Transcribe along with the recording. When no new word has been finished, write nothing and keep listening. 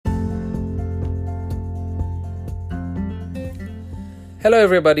Hello,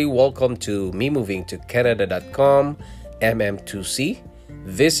 everybody. Welcome to me moving to Canada.com, MM2C.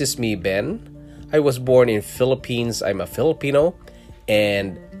 This is me, Ben. I was born in Philippines. I'm a Filipino,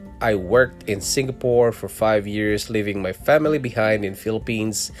 and I worked in Singapore for 5 years, leaving my family behind in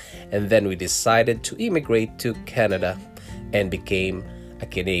Philippines, and then we decided to immigrate to Canada and became a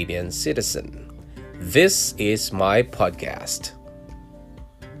Canadian citizen. This is my podcast.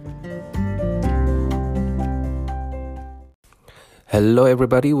 Hello,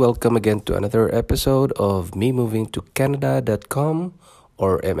 everybody. Welcome again to another episode of me moving to Canada.com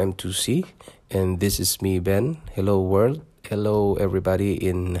or MM2C. And this is me, Ben. Hello, world. Hello, everybody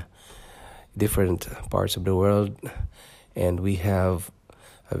in different parts of the world. And we have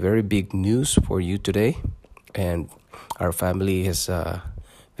a very big news for you today. And our family has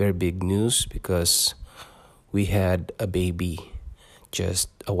very big news because we had a baby just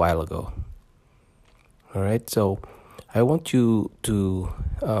a while ago. All right, so I want you to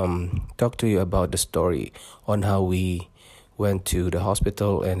talk to you about the story on how we went to the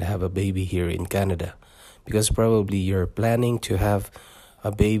hospital and have a baby here in Canada. Because probably you're planning to have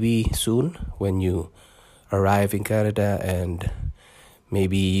a baby soon when you arrive in Canada, and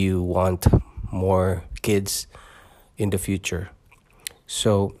maybe you want more kids in the future.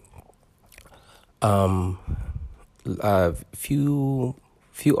 So, a few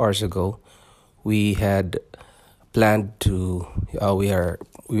hours ago, we had planned to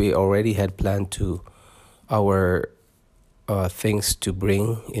we already had planned to our things to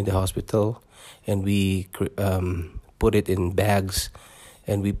bring in the hospital, and we put it in bags,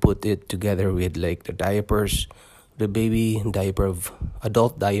 and we put it together with like the diapers, the baby diaper of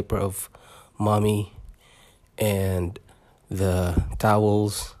adult diaper of mommy, and the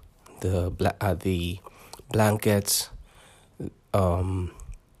towels, the blankets, and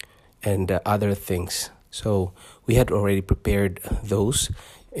the other things. So we had already prepared those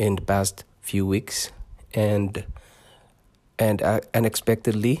in the past few weeks, and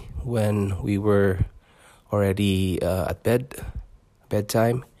unexpectedly, when we were already at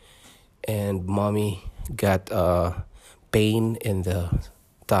bedtime, and mommy got pain in the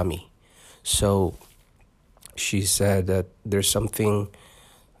tummy. So she said that there's something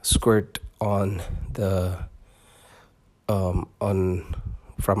squirt on the on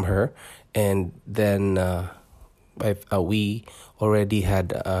from her, and then we already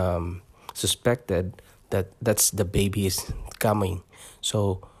had suspected that that's the baby is coming.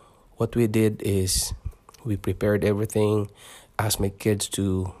 So what we did is we prepared everything, asked my kids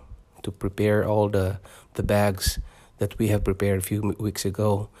to prepare all the bags that we have prepared a few weeks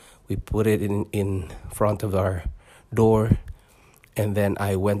ago. We put it in front of our door, and then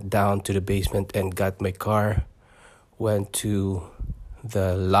I went down to the basement and got my car, went to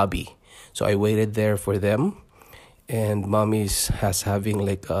the lobby. So I waited there for them, and mommy's has having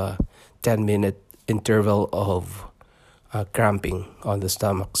like a 10-minute interval of cramping on the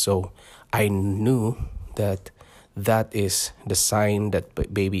stomach. So I knew that is the sign that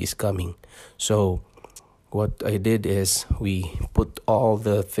baby is coming. So what I did is we put all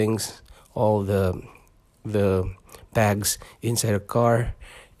the things, all the bags inside a car,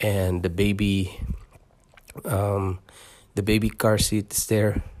 and the baby car seat is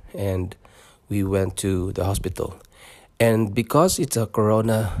there, and we went to the hospital. And because it's a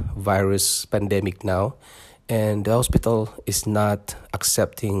coronavirus pandemic now, and the hospital is not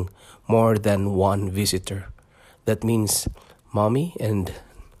accepting more than one visitor, that means mommy and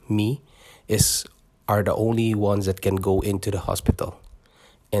me are the only ones that can go into the hospital,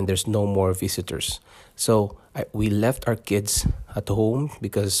 and there's no more visitors. So we left our kids at home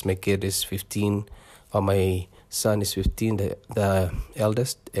because my kid is 15, or my son is 15, the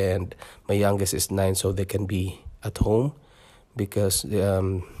eldest, and my youngest is 9, so they can be at home because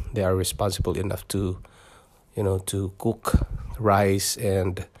they are responsible enough to cook rice,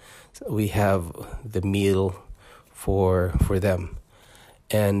 and we have the meal for them.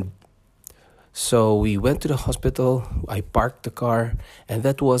 And so we went to the hospital. I parked the car, and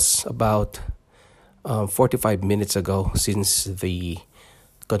that was about 45 minutes ago since the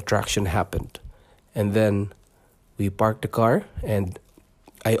contraction happened. And then we parked the car, and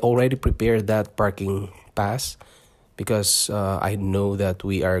I already prepared that parking pass because I know that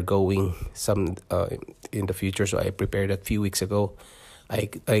we are going some in the future. So I prepared that a few weeks ago.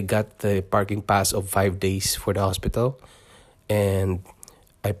 I got the parking pass of 5 days for the hospital, and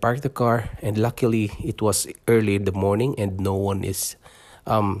I parked the car, and luckily it was early in the morning and no one is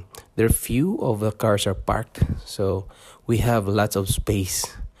there are few of the cars are parked, so we have lots of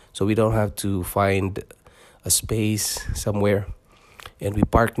space, so we don't have to find a space somewhere. And we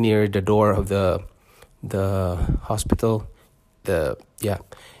parked near the door of the hospital, Yeah,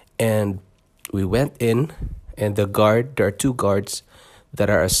 and we went in, and there are two guards that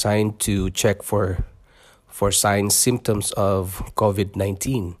are assigned to check for signs symptoms of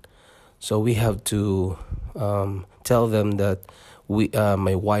COVID-19. So we have to tell them that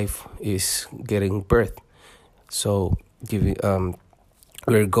my wife is getting birth. So giving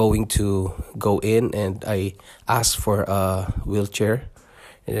we're going to go in, and I asked for a wheelchair,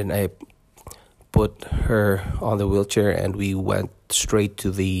 and then I put her on the wheelchair, and we went straight to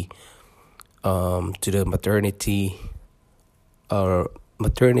the maternity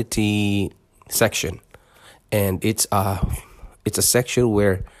section. And it's a section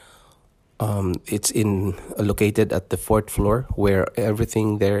where it's in located at the fourth floor, where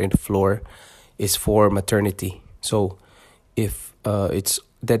everything there in the floor is for maternity. So if it's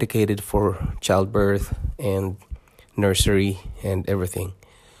dedicated for childbirth and nursery and everything.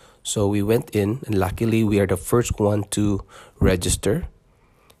 So we went in, and luckily we are the first one to register,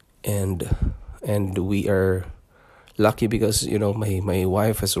 and we are lucky because my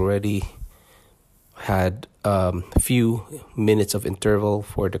wife has already had a few minutes of interval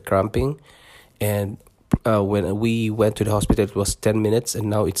for the cramping, and when we went to the hospital it was 10 minutes, and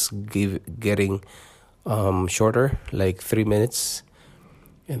now it's getting shorter, like 3 minutes,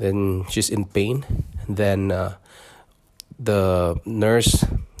 and then she's in pain. And then the nurse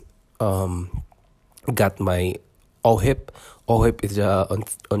got my OHIP. OHIP is a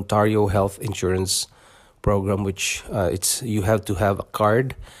Ontario Health Insurance Program, which you have to have a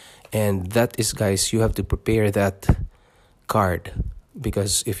card, and that is, guys, you have to prepare that card,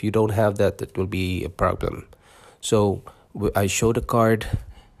 because if you don't have that, it will be a problem. So I showed the card,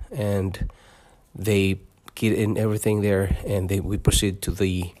 and they keyed in everything there, and we proceed to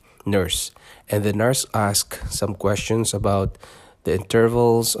the nurse, and the nurse asked some questions about the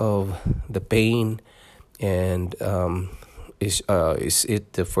intervals of the pain, and is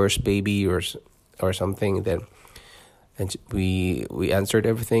it the first baby or something. Then and we answered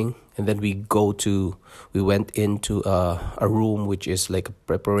everything, and then we went into a room which is like a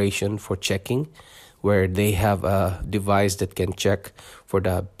preparation for checking, where they have a device that can check for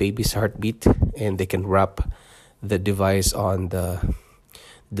the baby's heartbeat, and they can wrap the device on the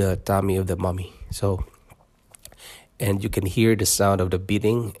tummy of the mommy. So, and you can hear the sound of the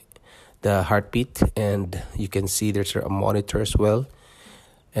beating, the heartbeat, and you can see there's a monitor as well.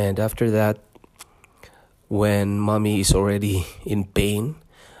 And after that, when mommy is already in pain,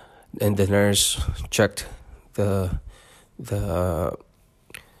 and the nurse checked the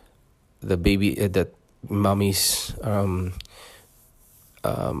baby, that mommy's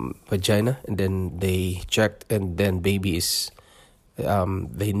vagina, and then they checked, and then baby is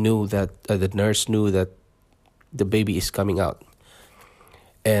they knew that the nurse knew that the baby is coming out,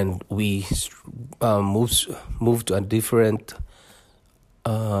 and we moved to a different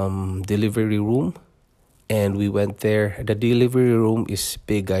delivery room, and we went there. The delivery room is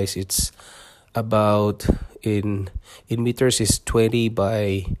big, guys. It's about in meters is 20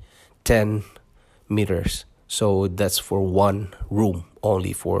 by 10 meters. So that's for one room,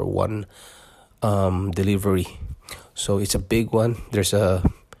 only for one delivery. So it's a big one. There's a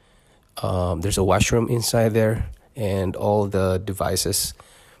washroom inside there, and all the devices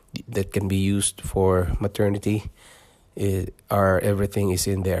that can be used for maternity everything is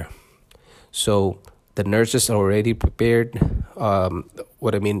in there. So the nurses are already prepared.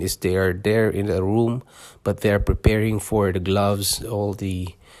 What I mean is they are there in the room, but they are preparing for the gloves, all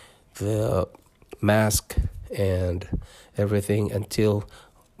the mask and everything, until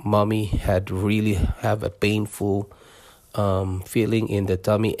mommy had really have a painful feeling in the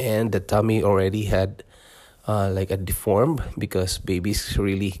tummy, and the tummy already had like a deformed, because baby's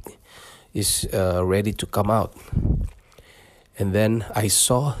really is ready to come out. And then I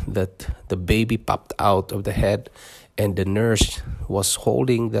saw that the baby popped out of the head, and the nurse was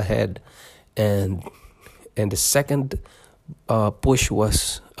holding the head, and the second push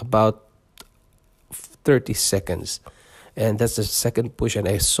was about 30 seconds, and that's the second push, and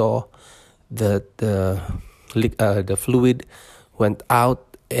I saw that the fluid went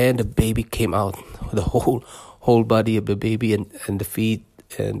out, and the baby came out, the whole body of the baby, and the feet,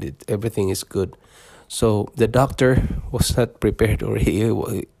 and everything is good. So the doctor was not prepared, or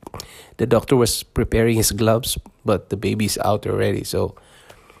the doctor was preparing his gloves, but the baby's out already. So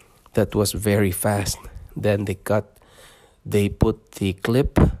that was very fast. Then they put the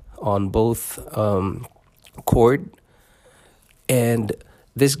clip on both cord, and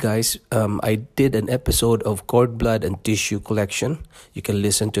this, guys, I did an episode of cord blood and tissue collection. You can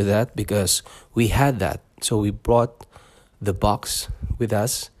listen to that, because we had that. So we brought the box with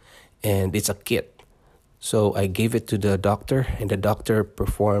us, and it's a kit. So I gave it to the doctor, and the doctor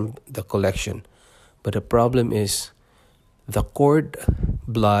performed the collection. But the problem is the cord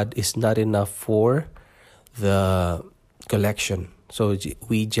blood is not enough for the collection. So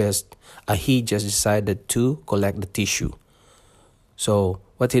he just decided to collect the tissue. So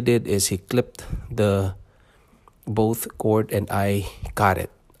what he did is he clipped the both cord, and I cut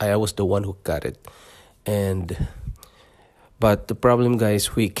it. I was the one who cut it. And but the problem,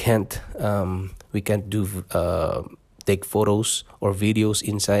 guys, we can't do take photos or videos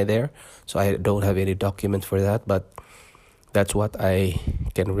inside there. So I don't have any document for that, but that's what I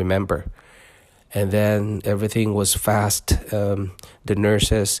can remember. And then everything was fast. The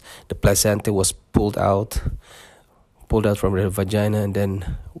nurses, the placenta was pulled out from the vagina, and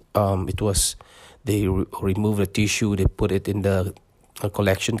then it was they removed the tissue, they put it in the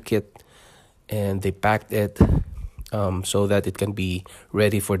collection kit, and they packed it so that it can be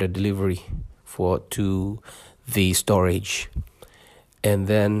ready for the delivery to the storage. And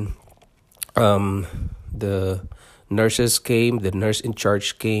then the the nurse in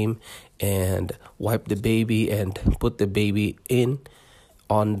charge came and wiped the baby and put the baby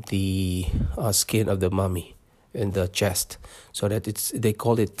on the skin of the mummy in the chest, so that they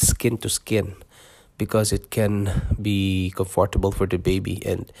call it skin to skin, because it can be comfortable for the baby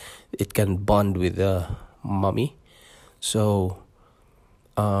and it can bond with the mummy. So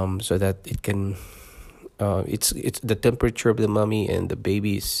so that it can it's the temperature of the mummy and the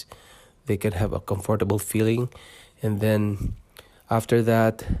babies, they can have a comfortable feeling. And then after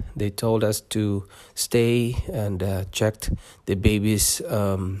that, they told us to stay and checked the baby's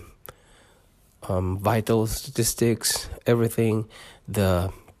vital statistics, everything,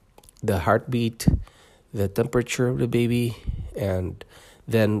 the heartbeat, the temperature of the baby. And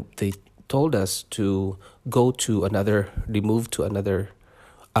then they told us to move to another.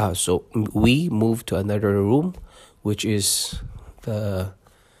 So we moved to another room, which is the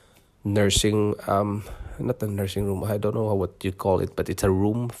nursing, not the nursing room, I don't know what you call it, but it's a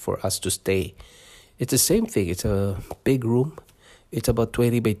room for us to stay. It's the same thing. It's a big room. It's about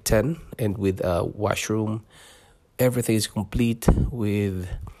 20 by 10, and with a washroom. Everything is complete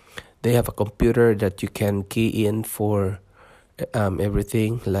they have a computer that you can key in for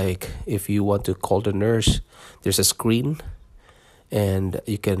everything. Like if you want to call the nurse, there's a screen, and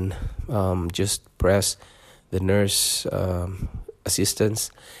you can just press the nurse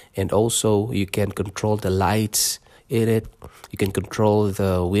assistance. And also you can control the lights in it, you can control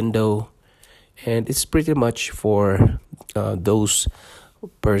the window. And it's pretty much for those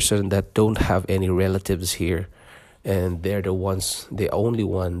person that don't have any relatives here, and they're the only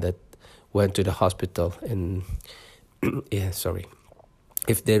one that went to the hospital. And yeah, sorry,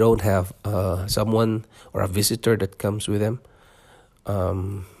 if they don't have someone or a visitor that comes with them,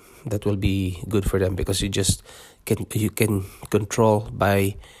 that will be good for them, because you can control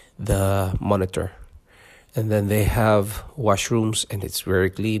by the monitor. And then they have washrooms, and it's very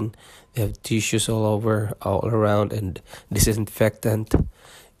clean. They have tissues all around, and disinfectant.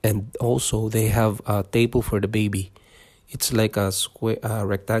 And also they have a table for the baby. It's like a square,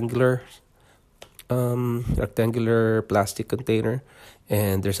 rectangular plastic container,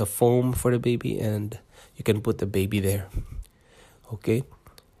 and there's a foam for the baby, and you can put the baby there. Okay,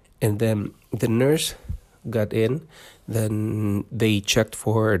 and then the nurse got in. Then they checked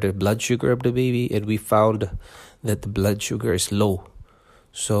for the blood sugar of the baby, and we found that the blood sugar is low.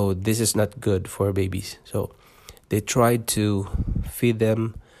 So this is not good for babies. So they tried to feed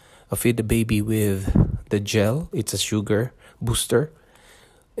the baby with the gel. It's a sugar booster,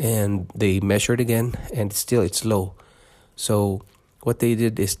 and they measured again, and still it's low. So what they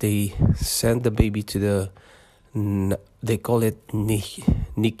did is they sent the baby to they call it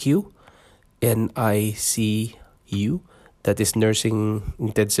NICU, NICU, that is nursing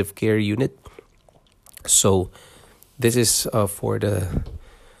intensive care unit. So this is for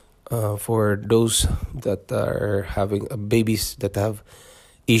those that are having babies that have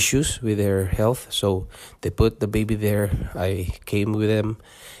issues with their health. So they put the baby there. I came with them.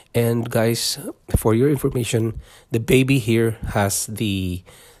 And guys, for your information, the baby here has they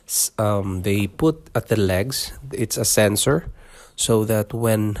put at the legs, it's a sensor, so that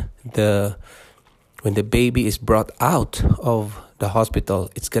when the baby is brought out of the hospital,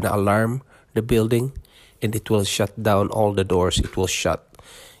 it's gonna alarm the building, and it will shut down all the doors. It will shut.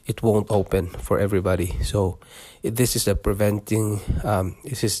 It won't open for everybody. So this is the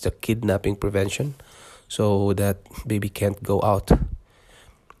kidnapping prevention, so that baby can't go out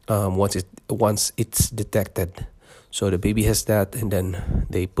once it's detected. So the baby has that, and then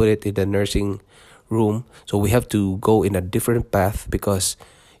they put it in the nursing room. So we have to go in a different path, because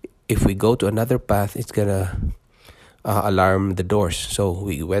if we go to another path, it's gonna alarm the doors. So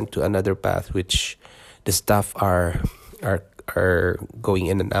we went to another path, which the staff are are going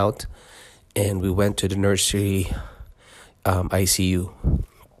in and out, and we went to the nursery ICU.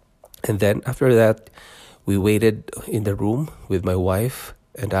 And then after that, we waited in the room with my wife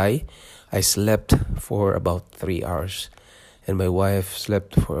and I. I slept for about 3 hours, and my wife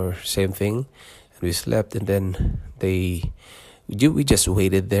slept for same thing, and we slept. And then we just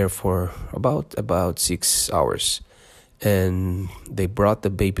waited there for about 6 hours, and they brought the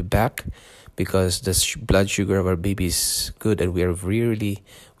baby back because the blood sugar of our baby is good, and we are really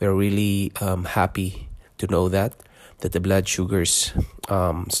happy to know that the blood sugar is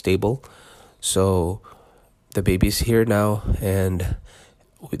stable. So the baby's here now, and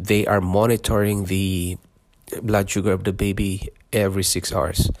they are monitoring the blood sugar of the baby every 6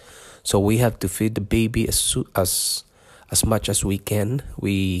 hours. So we have to feed the baby as much as we can.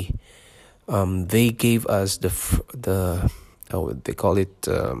 They gave us they call it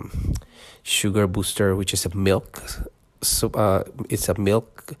sugar booster, which is a milk. So it's a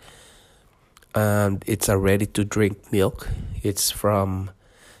milk, and it's a ready to drink milk. It's from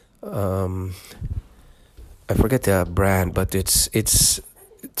I forget the brand, but it's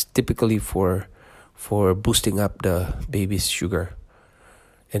typically for boosting up the baby's sugar.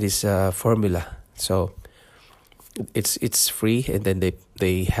 It is a formula, so it's free, and then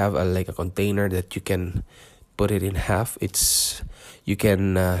they have like a container that you can put it in half. You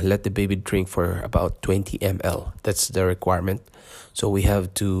can let the baby drink for about 20 ml. That's the requirement. So we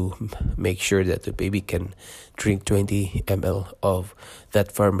have to make sure that the baby can drink 20 ml of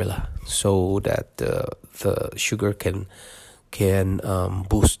that formula, so that the sugar can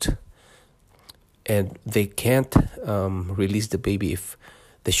boost. And they can't release the baby if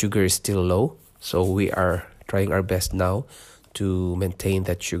the sugar is still low. So we are trying our best now to maintain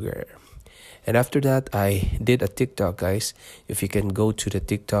that sugar. And after that, I did a TikTok, guys. If you can go to the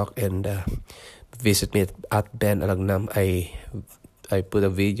TikTok and visit me at Ben Alagnam, I put a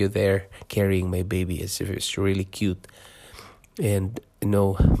video there carrying my baby. It's really cute. And you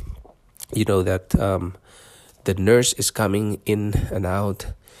know that the nurse is coming in and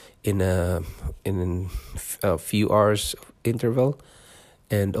out in a few hours interval,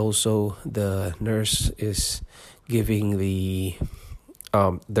 and also the nurse is giving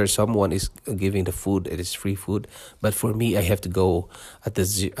there's someone is giving the food. It is free food, but for me, I have to go at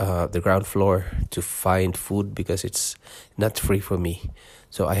the ground floor to find food because it's not free for me.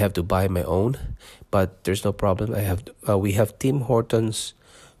 So I have to buy my own, but there's no problem. We have Tim Hortons,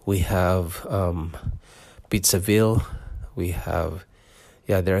 we have Pizzaville, we have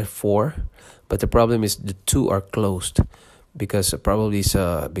there are 4, but the problem is the 2 are closed because probably it's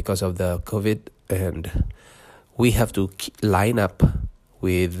because of the COVID, and we have to line up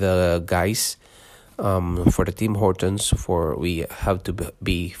with the guys for the Tim Hortons. We have to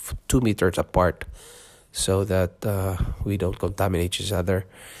be 2 meters apart so that we don't contaminate each other.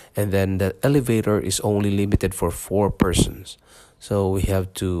 And then the elevator is only limited for 4 persons. So we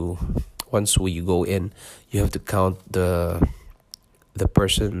have to, once we go in, you have to count the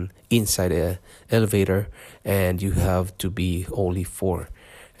person inside the elevator, and you have to be only 4,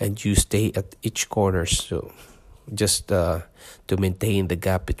 and you stay at each corner. So just to maintain the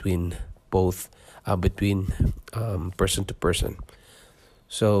gap between person to person.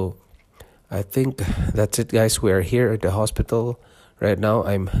 So I think that's it, guys. We are here at the hospital right now.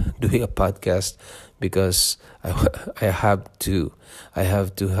 I'm doing a podcast because I have to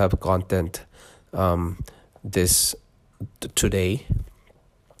have content today,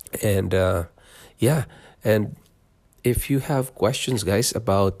 and and if you have questions, guys,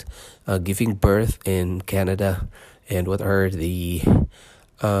 about giving birth in Canada and what are the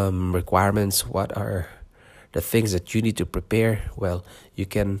requirements, what are the things that you need to prepare, well, you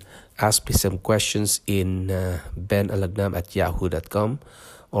can ask me some questions in benalagnam@yahoo.com,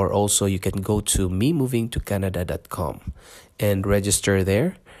 or also you can go to memovingtocanada.com and register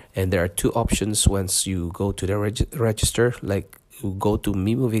there. And there are 2 options once you go to the register, like you go to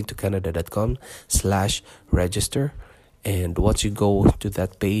memovingtocanada.com/register. And once you go to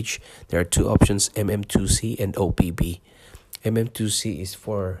that page, there are 2 options, MM2C and OPB. MM2C is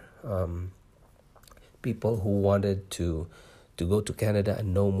for people who wanted to go to Canada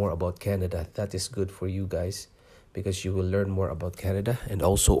and know more about Canada. That is good for you guys because you will learn more about Canada. And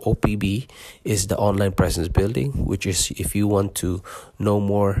also OPB is the online presence building, which is if you want to know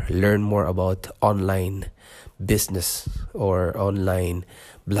more, learn more about online business or online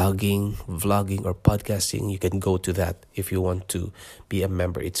blogging, vlogging, or podcasting, you can go to that if you want to be a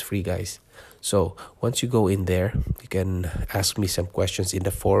member. It's free, guys. So once you go in there, you can ask me some questions in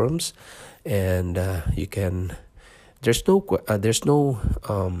the forums, and you can. There's no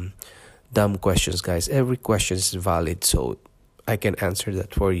dumb questions, guys. Every question is valid, so I can answer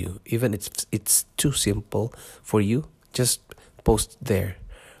that for you. Even if it's too simple for you, just post there.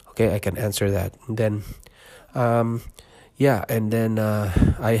 Okay, I can answer that. And then, yeah, and then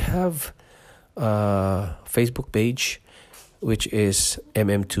I have a Facebook page, which is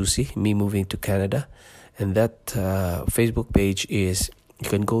MM2C, Me Moving to Canada. And that Facebook page is, you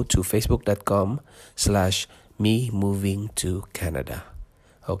can go to facebook.com/Me Moving to Canada.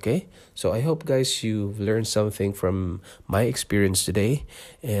 Okay, so I hope, guys, you've learned something from my experience today.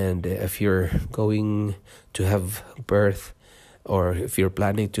 And if you're going to have birth, or if you're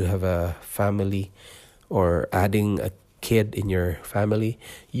planning to have a family, or adding a kid in your family,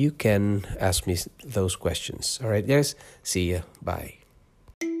 you can ask me those questions. All right, guys, see ya. Bye.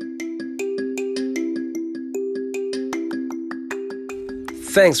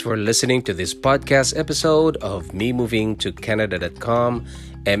 Thanks for listening to this podcast episode of Me Moving to Canada.com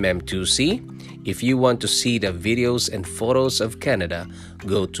MM2C. If you want to see the videos and photos of Canada,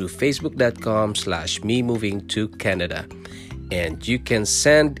 go to facebook.com/Me Moving to Canada. And you can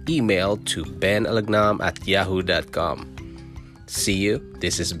send email to benalagnam@yahoo.com. See you.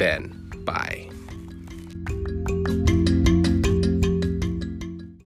 This is Ben. Bye.